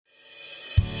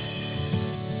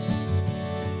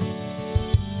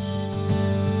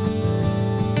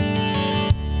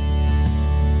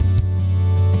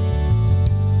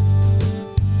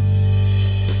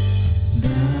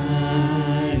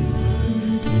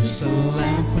is a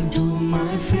lamp unto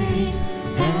my feet,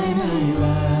 and a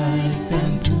light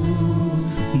unto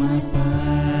my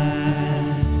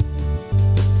path.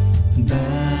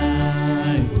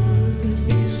 Thy word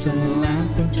is a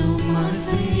lamp unto my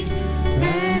feet,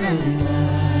 and a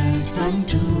light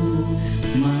unto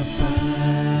my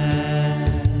path.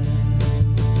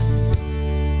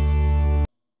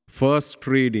 First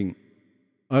reading.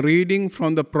 A reading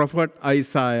from the prophet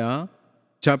Isaiah,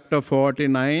 chapter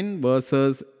 49,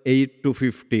 verses 8 to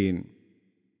 15.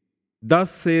 Thus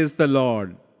says the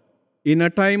Lord, in a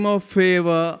time of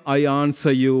favor I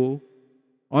answer you,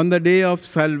 on the day of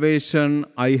salvation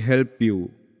I help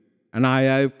you, and I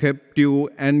have kept you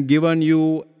and given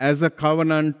you as a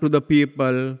covenant to the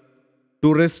people,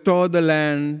 to restore the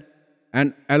land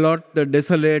and allot the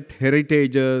desolate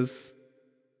heritages,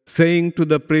 saying to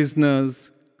the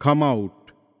prisoners, come out.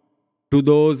 To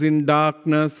those in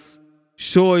darkness,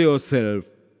 show yourself.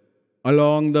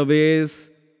 Along the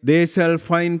ways they shall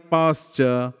find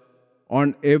pasture,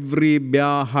 on every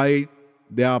bare height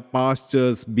their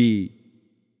pastures be.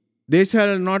 They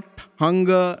shall not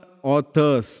hunger or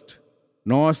thirst,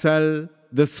 nor shall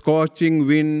the scorching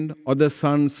wind or the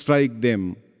sun strike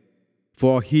them.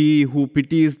 For he who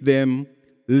pities them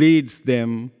leads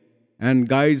them and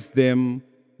guides them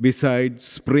beside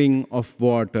spring of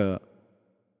water.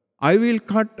 I will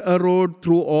cut a road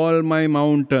through all my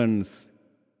mountains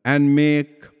and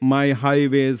make my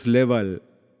highways level.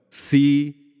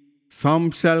 See, some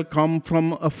shall come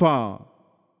from afar,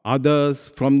 others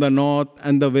from the north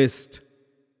and the west,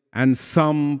 and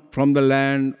some from the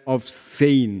land of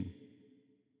Seir.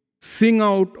 Sing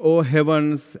out, O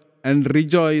heavens, and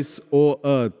rejoice, O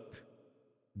earth.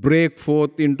 Break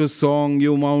forth into song,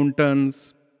 you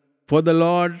mountains, for the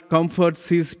Lord comforts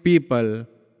his people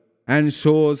and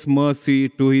shows mercy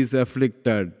to his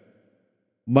afflicted.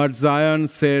 But Zion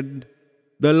said,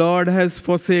 the Lord has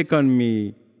forsaken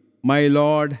me, my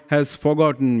Lord has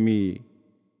forgotten me.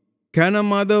 Can a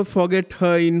mother forget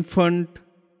her infant,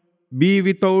 be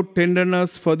without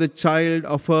tenderness for the child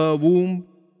of her womb?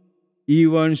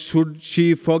 Even should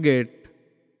she forget,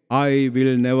 I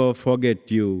will never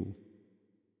forget you.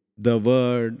 The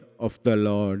word of the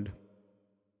Lord.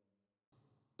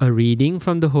 A reading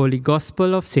from the Holy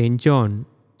Gospel of St. John,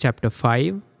 chapter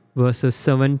 5, verses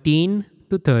 17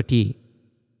 to 30.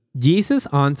 Jesus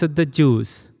answered the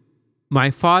Jews, my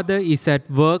Father is at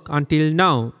work until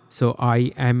now, so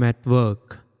I am at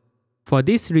work. For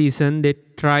this reason they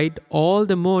tried all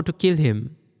the more to kill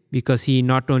him, because he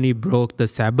not only broke the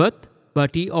Sabbath,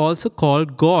 but he also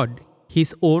called God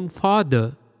his own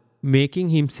Father, making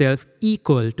himself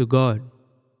equal to God.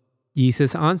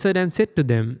 Jesus answered and said to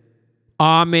them,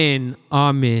 Amen,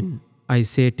 amen, I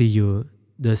say to you,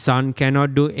 the Son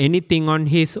cannot do anything on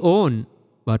his own,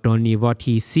 but only what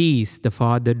he sees the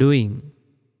Father doing.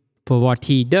 For what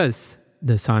he does,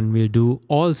 the Son will do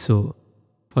also.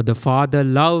 For the Father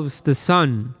loves the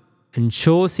Son and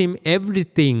shows him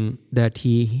everything that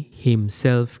he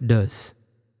himself does.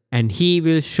 And he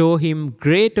will show him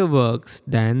greater works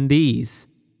than these,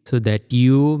 so that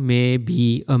you may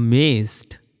be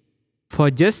amazed. For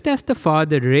just as the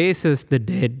Father raises the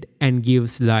dead and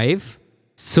gives life,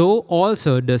 so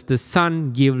also does the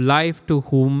Son give life to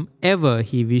whomever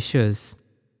he wishes.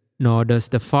 Nor does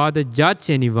the Father judge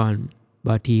anyone,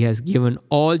 but he has given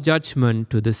all judgment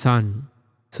to the Son,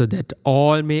 so that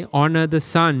all may honor the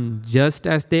Son just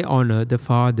as they honor the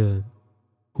Father.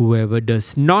 Whoever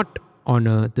does not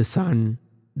honor the Son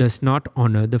does not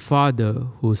honor the Father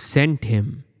who sent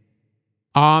him.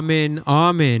 Amen,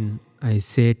 amen, I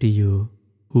say to you,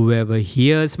 whoever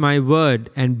hears my word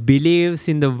and believes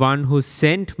in the one who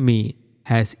sent me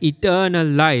has eternal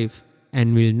life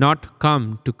and will not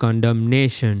come to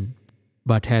condemnation,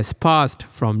 but has passed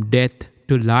from death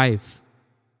to life.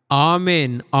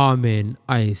 Amen, amen,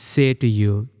 I say to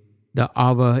you, the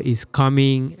hour is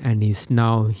coming and is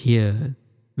now here,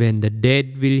 when the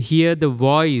dead will hear the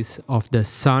voice of the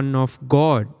Son of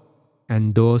God,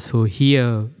 and those who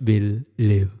hear will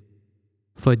live.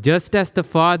 For just as the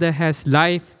Father has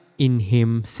life in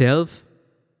himself,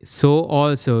 so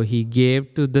also he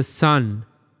gave to the Son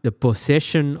the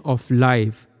possession of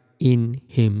life in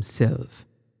himself.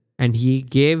 And he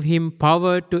gave him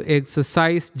power to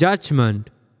exercise judgment,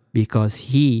 because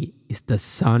he is the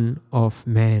Son of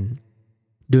Man.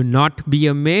 Do not be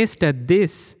amazed at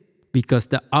this, because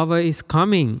the hour is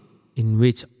coming in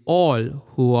which all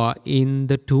who are in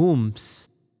the tombs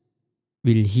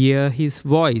will hear his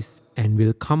voice and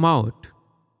will come out.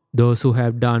 Those who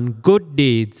have done good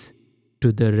deeds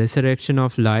to the resurrection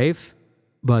of life,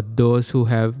 but those who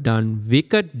have done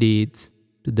wicked deeds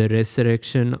to the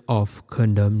resurrection of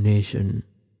condemnation.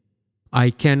 I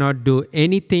cannot do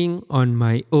anything on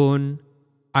my own.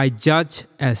 I judge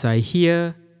as I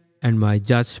hear, and my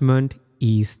judgment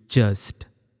is just,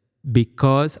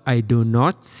 because I do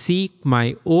not seek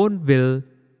my own will,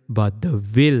 but the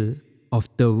will of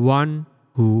the one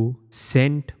who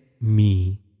sent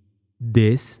me.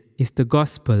 This is the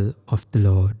gospel of the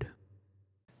Lord.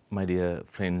 My dear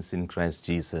friends in Christ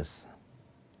Jesus,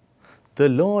 the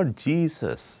Lord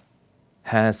Jesus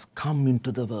has come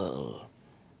into the world.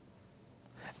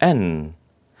 And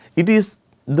it is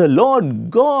the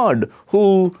Lord God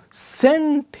who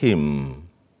sent him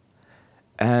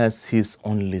as his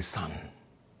only Son.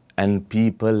 And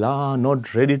people are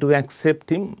not ready to accept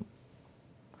him.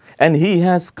 And he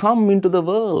has come into the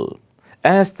world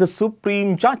as the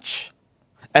supreme judge,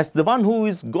 as the one who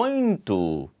is going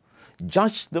to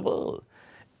judge the world.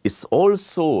 It's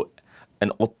also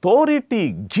an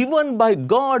authority given by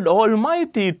God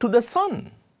Almighty to the Son.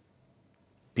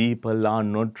 People are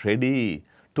not ready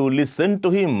to listen to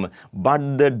him,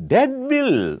 but the dead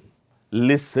will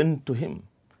listen to him.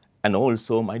 And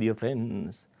also, my dear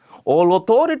friends, all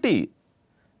authority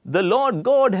the Lord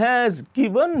God has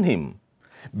given him,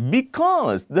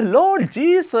 because the Lord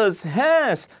Jesus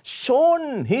has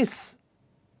shown his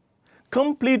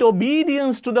complete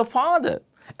obedience to the Father.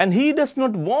 And he does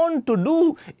not want to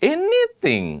do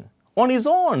anything on his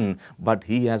own, but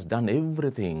he has done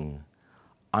everything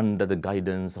under the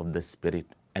guidance of the Spirit,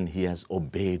 and he has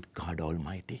obeyed God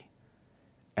Almighty.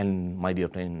 And my dear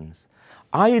friends,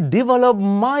 I develop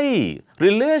my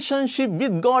relationship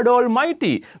with God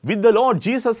Almighty, with the Lord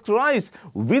Jesus Christ,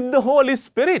 with the Holy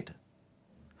Spirit,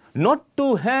 not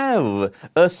to have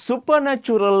a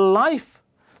supernatural life,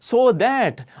 so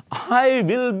that I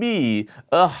will be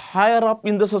a higher up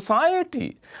in the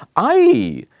society.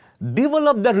 I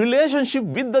develop the relationship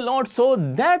with the Lord so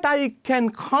that I can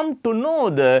come to know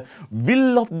the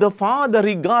will of the Father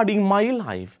regarding my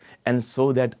life, and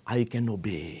so that I can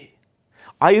obey.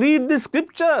 I read the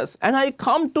scriptures and I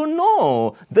come to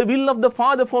know the will of the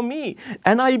Father for me.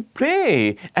 And I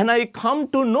pray and I come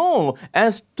to know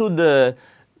as to the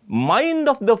mind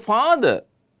of the Father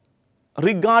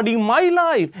regarding my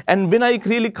life. And when I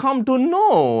really come to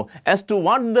know as to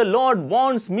what the Lord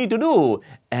wants me to do,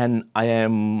 and I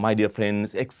am, my dear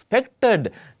friends,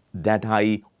 expected that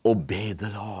I obey the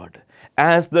Lord.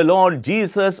 As the Lord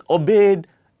Jesus obeyed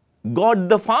God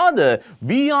the Father,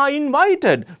 we are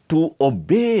invited to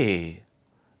obey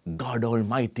God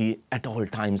Almighty at all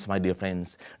times, my dear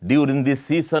friends. During this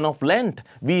season of Lent,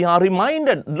 we are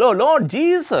reminded the Lord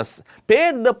Jesus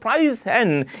paid the price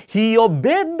and he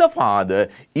obeyed the Father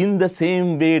in the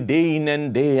same way day in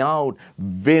and day out.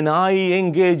 When I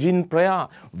engage in prayer,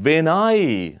 when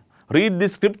I read the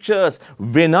scriptures,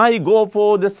 when I go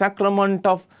for the sacrament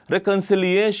of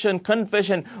reconciliation,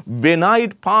 confession, when I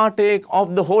partake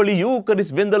of the Holy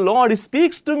Eucharist, when the Lord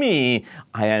speaks to me,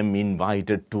 I am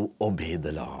invited to obey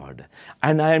the Lord.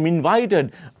 And I am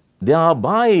invited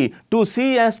thereby to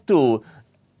see as to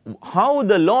how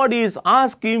the Lord is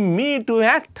asking me to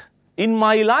act in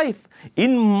my life,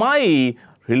 in my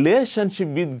relationship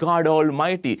with God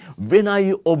Almighty. When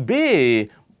I obey,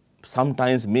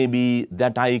 sometimes maybe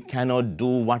that I cannot do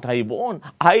what I want.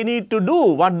 I need to do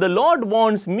what the Lord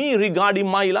wants me regarding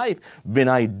my life. When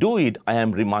I do it, I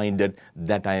am reminded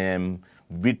that I am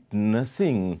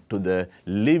witnessing to the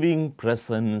living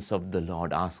presence of the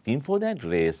Lord, asking for that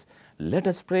grace. Let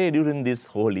us pray during this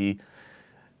holy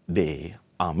day.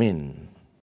 Amen.